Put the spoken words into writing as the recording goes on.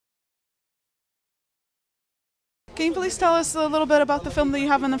Can you please tell us a little bit about the film that you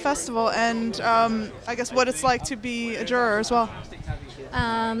have in the festival and I guess what it's like to be a juror as well?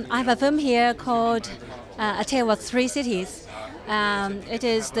 I have a film here called A Tale of Three Cities. It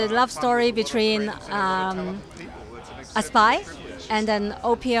is the love story between a spy and an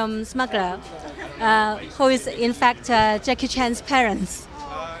opium smuggler, who is in fact Jackie Chan's parents.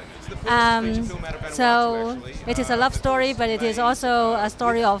 So it is a love story, but it is also a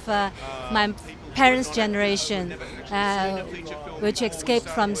story of my parents' generation, which escaped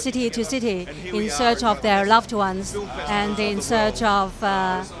from city to city in search of their loved ones and in search of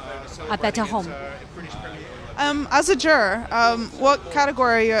a better home. As a juror, what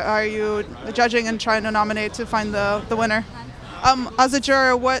category are you judging and trying to nominate to find the winner? As a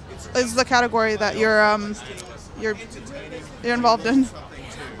juror, what is the category that you're involved in?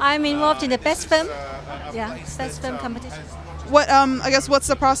 I'm involved in the best film, best film competition. What I guess what's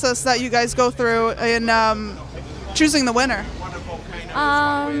the process that you guys go through in choosing the winner?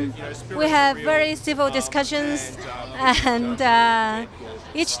 We have very civil discussions, and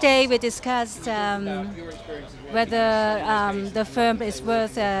each day we discussed whether the film is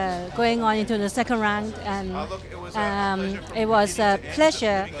worth going on into the second round, and it was a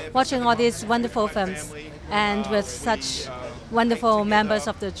pleasure watching all these wonderful films and with such wonderful members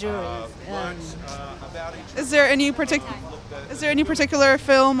of the jury. Is there any particular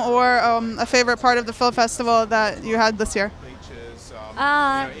film or a favorite part of the film festival that you had this year?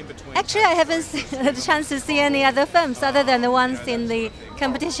 Actually, I haven't had the chance to see any other films other than the ones in the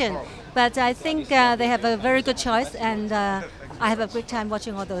competition. But I think they have a very good choice, and I have a great time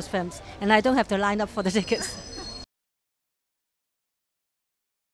watching all those films. And I don't have to line up for the tickets.